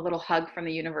a little hug from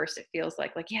the universe. It feels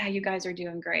like, yeah, you guys are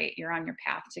doing great. You're on your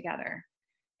path together.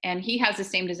 And he has the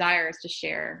same desires to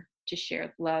share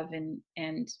love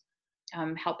and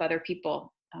help other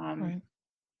people. Right.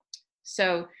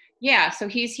 So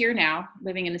he's here now,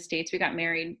 living in the States. We got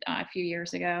married a few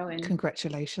years ago. And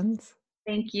congratulations.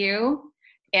 Thank you.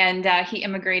 And he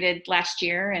immigrated last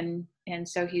year, and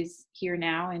so he's here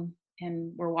now,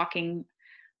 and we're walking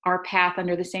our path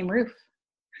under the same roof.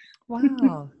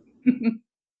 Wow.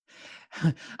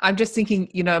 I'm just thinking,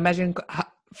 imagine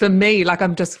for me, like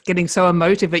I'm just getting so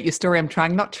emotive at your story. I'm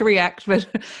trying not to react, but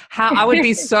how I would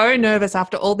be so nervous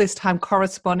after all this time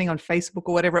corresponding on Facebook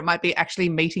or whatever it might be, actually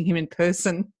meeting him in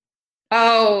person.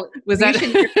 Oh, Was you that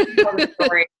should hear the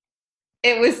story.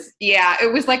 It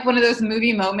was like one of those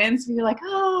movie moments where you're like,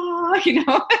 oh,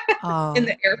 in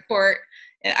the airport.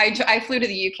 And I flew to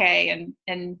the UK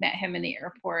and met him in the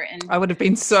airport, and I would have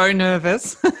been so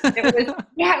nervous.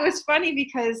 it was funny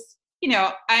because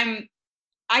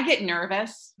I get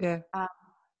nervous,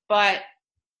 but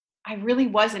I really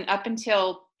wasn't up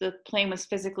until the plane was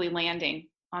physically landing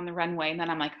on the runway, and then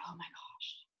I'm like, oh my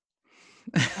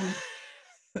gosh.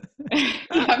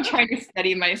 I'm trying to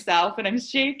steady myself and I'm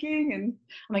shaking and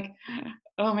I'm like,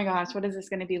 oh my gosh, what is this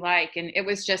going to be like? And it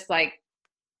was just like,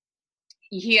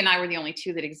 he and I were the only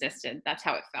two that existed. That's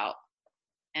how it felt.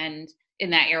 And in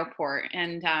that airport.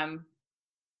 And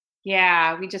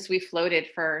we floated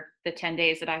for the 10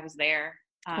 days that I was there.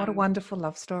 What a wonderful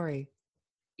love story.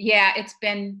 Yeah, it's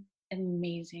been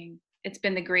amazing. It's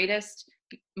been the greatest.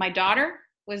 My daughter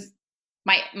was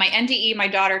my NDE, my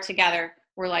daughter together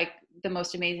were like the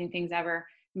most amazing things ever.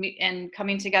 And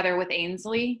coming together with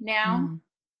Ainsley now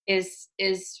is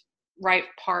right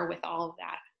par with all of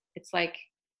that. It's like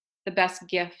the best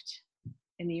gift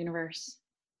in the universe.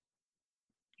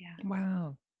 Yeah.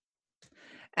 Wow.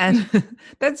 And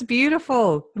that's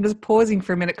beautiful. I'm just pausing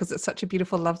for a minute because it's such a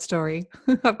beautiful love story.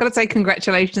 I've got to say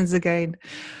congratulations again.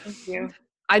 Thank you.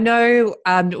 I know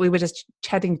we were just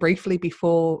chatting briefly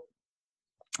before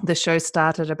the show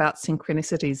started about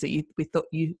synchronicities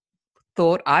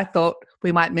that I thought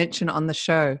we might mention on the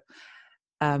show,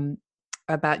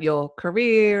 about your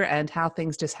career and how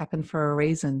things just happen for a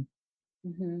reason.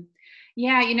 Mm-hmm.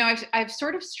 Yeah, I've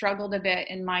sort of struggled a bit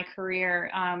in my career.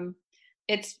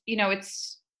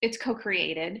 It's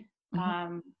co-created.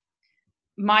 Mm-hmm.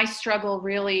 My struggle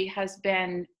really has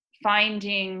been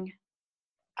finding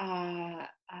an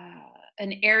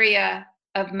area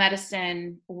of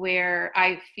medicine where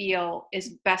I feel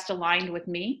is best aligned with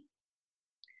me.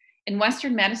 In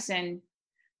Western medicine,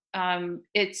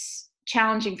 it's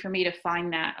challenging for me to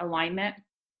find that alignment.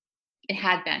 It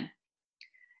had been.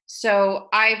 So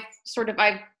I've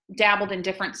dabbled in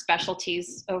different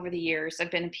specialties over the years.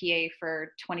 I've been a PA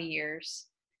for 20 years,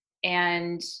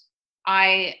 and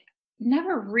I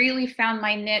never really found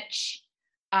my niche.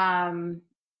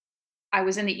 I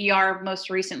was in the ER most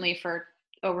recently for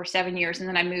over 7 years, and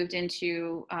then I moved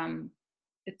into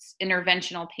it's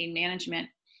interventional pain management.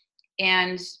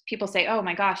 And people say, "Oh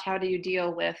my gosh, how do you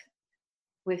deal with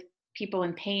people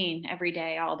in pain every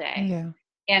day, all day?" Yeah.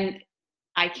 And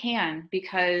I can,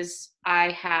 because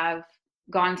I have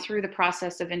gone through the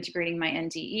process of integrating my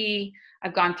NDE.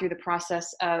 I've gone through the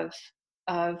process of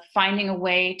finding a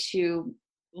way to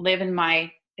live in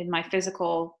my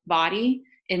physical body,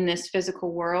 in this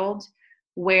physical world,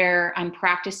 where I'm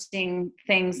practicing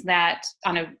things that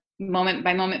on a moment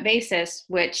by moment basis,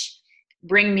 which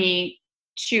bring me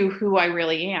to who I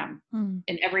really am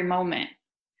in every moment.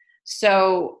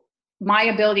 So my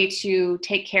ability to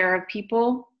take care of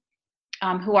people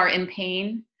who are in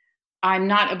pain, I'm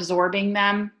not absorbing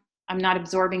them. I'm not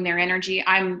absorbing their energy.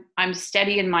 I'm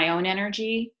steady in my own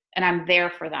energy, and I'm there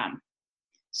for them.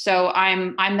 So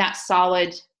I'm that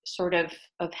solid sort of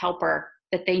helper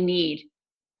that they need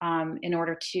in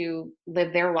order to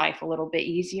live their life a little bit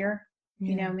easier.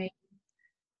 Maybe.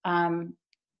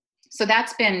 So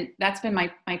that's been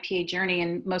my PA journey.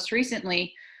 And most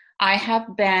recently, I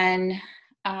have been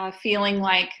feeling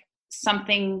like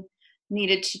something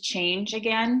needed to change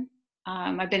again.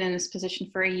 I've been in this position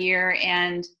for a year,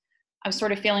 and I'm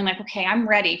sort of feeling like, okay, I'm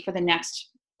ready for the next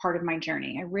part of my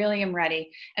journey. I really am ready.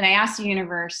 And I asked the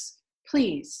universe,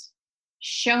 please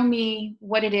show me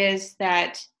what it is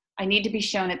that I need to be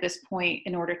shown at this point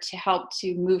in order to help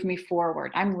to move me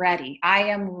forward. I'm ready. I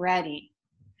am ready.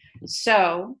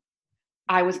 So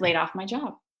I was laid off my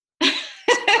job.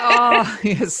 Oh,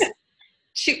 yes.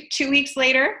 2 weeks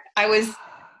later, I was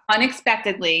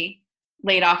unexpectedly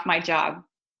laid off my job.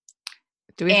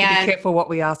 Do we have to be careful what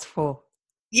we ask for?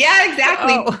 Yeah,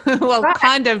 exactly. Oh, well,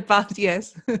 kind of, but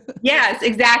yes. Yes,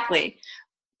 exactly.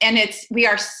 And we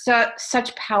are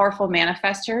such powerful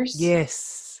manifestors.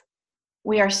 Yes.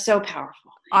 We are so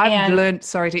powerful. I've learned,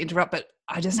 sorry to interrupt, but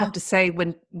I just have to say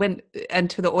when, and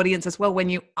to the audience as well, when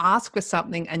you ask for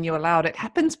something and you allow it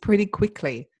happens pretty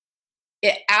quickly.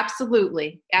 It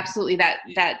absolutely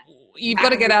that you've got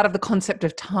to get out of the concept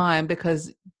of time,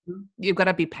 because you've got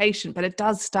to be patient, but it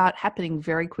does start happening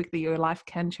very quickly. Your life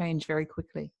can change very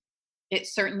quickly. It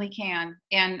certainly can.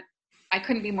 And I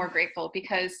couldn't be more grateful,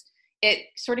 because it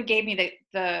sort of gave me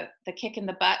the kick in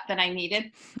the butt that I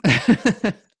needed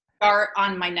to start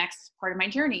on my next part of my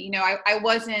journey. You know, I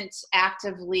wasn't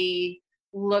actively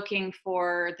looking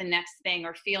for the next thing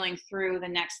or feeling through the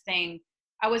next thing.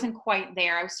 I wasn't quite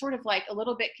there. I was sort of like a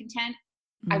little bit content.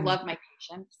 I love my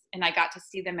patients, and I got to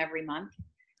see them every month.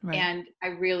 Right. And I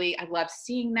loved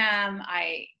seeing them.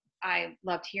 I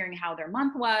loved hearing how their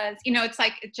month was. You know, it's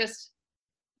like,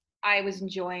 I was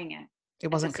enjoying it.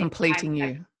 It wasn't completing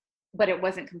you. But it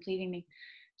wasn't completing me.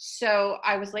 So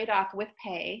I was laid off with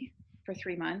pay for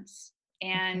 3 months.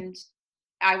 And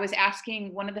I was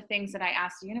asking, one of the things that I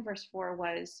asked the universe for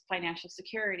was financial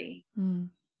security. I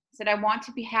said, I want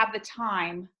to have the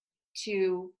time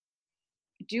to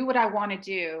do what I want to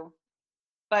do,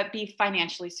 but be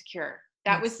financially secure.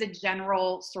 That was the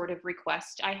general sort of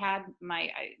request I had, my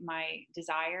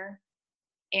desire.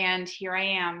 And here I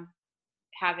am,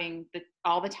 having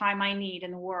all the time I need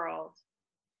in the world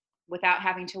without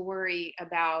having to worry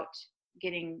about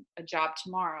getting a job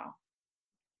tomorrow.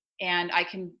 And I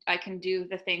can do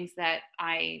the things that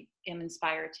I am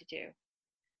inspired to do.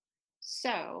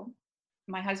 So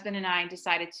my husband and I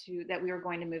decided that we were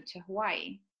going to move to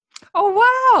Hawaii. Oh,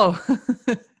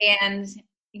 wow. And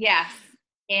yes.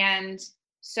 And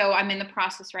so I'm in the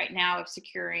process right now of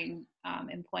securing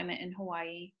employment in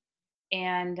Hawaii.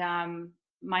 And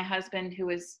my husband, who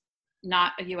is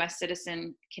not a U.S.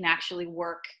 citizen, can actually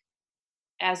work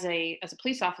as a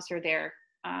police officer there,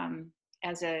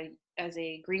 as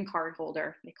a green card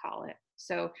holder, they call it.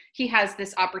 So he has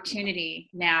this opportunity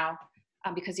now,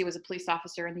 because he was a police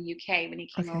officer in the UK when he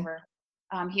came over.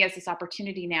 He has this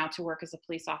opportunity now to work as a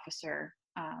police officer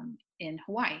in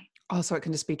Hawaii. Oh, so it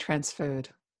can just be transferred.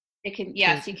 It can,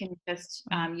 yes, he can just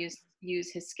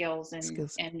use his skills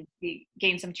and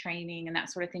gain some training and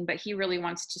that sort of thing. But he really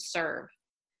wants to serve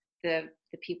the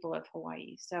people of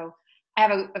Hawaii. So I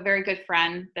have a very good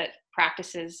friend that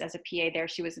practices as a PA there.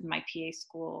 She was in my PA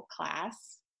school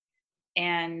class,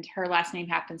 and her last name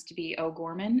happens to be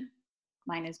O'Gorman.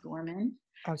 Mine is Gorman.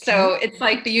 Okay. So it's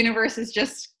like the universe is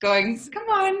just going, come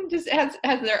on, just has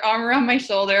their arm around my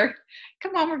shoulder.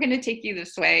 Come on, we're going to take you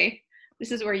this way.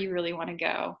 This is where you really want to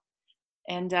go.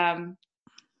 And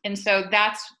so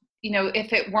that's, you know,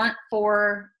 if it weren't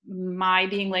for my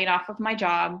being laid off of my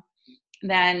job,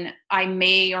 then I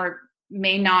may or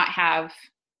may not have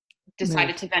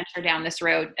decided to venture down this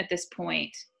road at this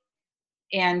point.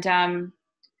 And,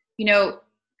 you know,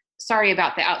 sorry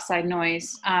about the outside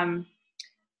noise. I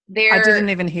didn't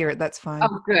even hear it. That's fine.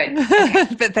 Oh, good.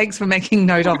 Okay. But thanks for making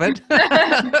note of it.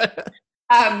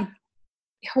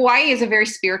 Hawaii is a very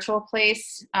spiritual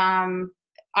place.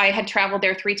 I had traveled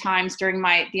there 3 times during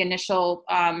the initial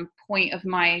point of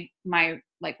my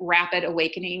like rapid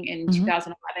awakening in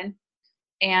 2011.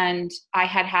 And I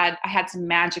had some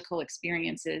magical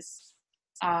experiences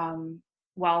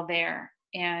while there.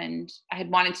 And I had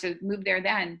wanted to move there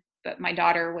then, but my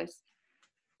daughter was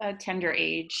a tender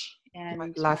age.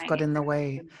 And life got in the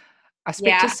way. I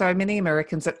speak to so many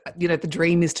Americans that, you know, the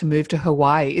dream is to move to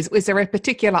Hawaii. Is there a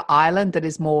particular island that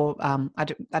is more, I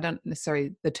don't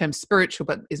necessarily the term spiritual,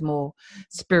 but is more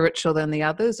spiritual than the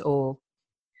others, or?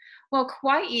 Well,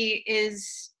 Kauai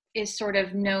is sort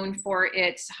of known for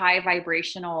its high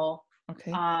vibrational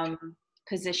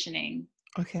positioning.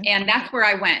 Okay. And that's where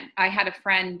I went. I had a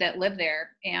friend that lived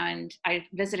there, and I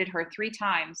visited her 3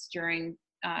 times during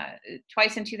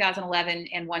twice in 2011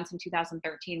 and once in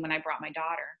 2013 when I brought my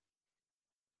daughter.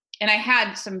 And I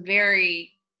had some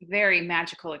very, very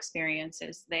magical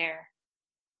experiences there.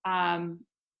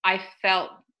 I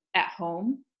felt at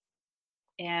home,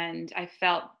 and I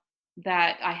felt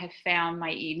that I had found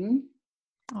my Eden.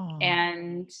 Aww.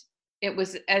 And it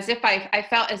was as if I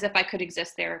felt as if I could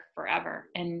exist there forever.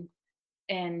 And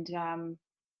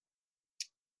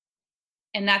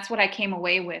that's what I came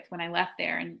away with when I left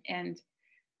there. And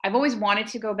I've always wanted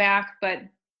to go back, but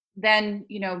then,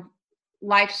 you know,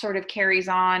 life sort of carries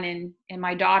on, and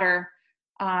my daughter,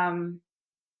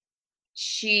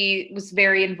 she was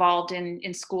very involved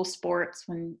in school sports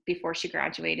before she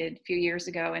graduated a few years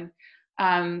ago.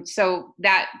 And so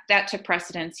that took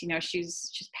precedence. You know,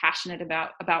 she's passionate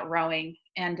about rowing,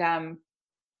 and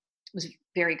was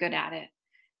very good at it.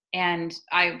 And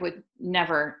I would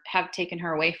never have taken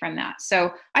her away from that.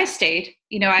 So I stayed,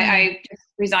 you know, I just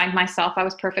resigned myself. I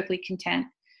was perfectly content.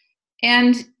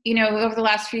 And, you know, over the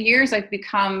last few years, I've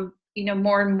become, you know,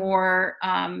 more and more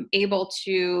able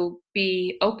to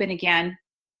be open again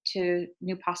to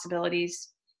new possibilities.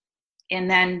 And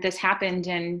then this happened,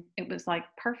 and it was like,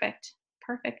 perfect.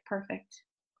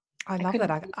 I love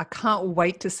that. I can't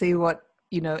wait to see what,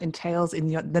 you know, entails in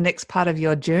the next part of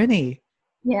your journey.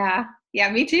 Yeah.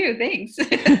 Yeah, me too. Thanks.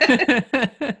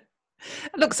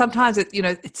 Look, sometimes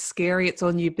it's scary. It's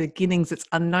all new beginnings. It's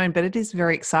unknown, but it is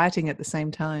very exciting at the same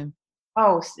time.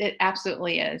 Oh, it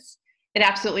absolutely is. It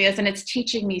absolutely is. And it's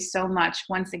teaching me so much,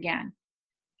 once again,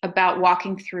 about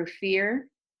walking through fear,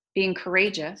 being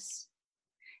courageous,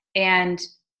 and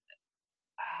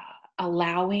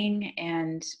allowing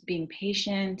and being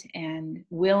patient and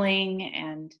willing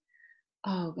and,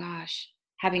 oh gosh,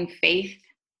 having faith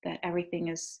that everything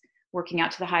is working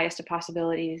out to the highest of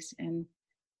possibilities. And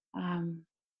um,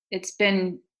 it's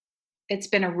been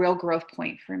a real growth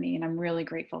point for me, and I'm really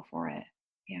grateful for it.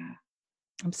 Yeah.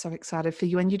 I'm so excited for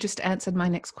you. And you just answered my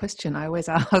next question. I always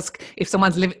ask, if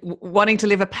someone's wanting to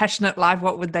live a passionate life,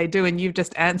 what would they do? And you've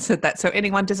just answered that. So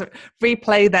anyone, just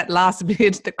replay that last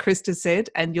bit that Krista said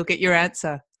and you'll get your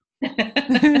answer.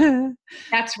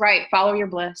 That's right. Follow your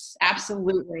bliss.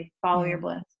 Absolutely. Follow your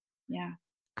bliss. Yeah.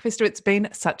 Krista, it's been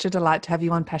such a delight to have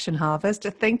you on Passion Harvest.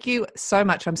 Thank you so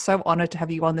much. I'm so honored to have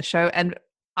you on the show. And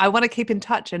I want to keep in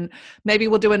touch, and maybe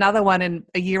we'll do another one in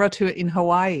a year or two in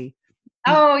Hawaii.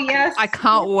 Oh, yes. I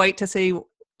can't wait to see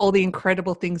all the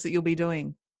incredible things that you'll be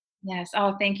doing. Yes.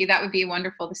 Oh, thank you. That would be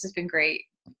wonderful. This has been great.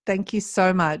 Thank you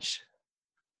so much.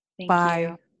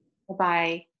 Bye.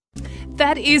 Bye.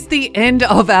 That is the end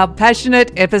of our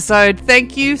passionate episode.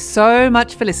 Thank you so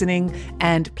much for listening,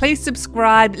 and please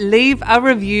subscribe, leave a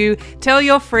review, tell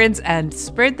your friends, and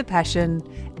spread the passion.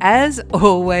 As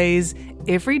always,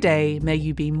 every day may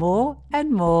you be more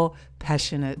and more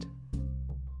passionate.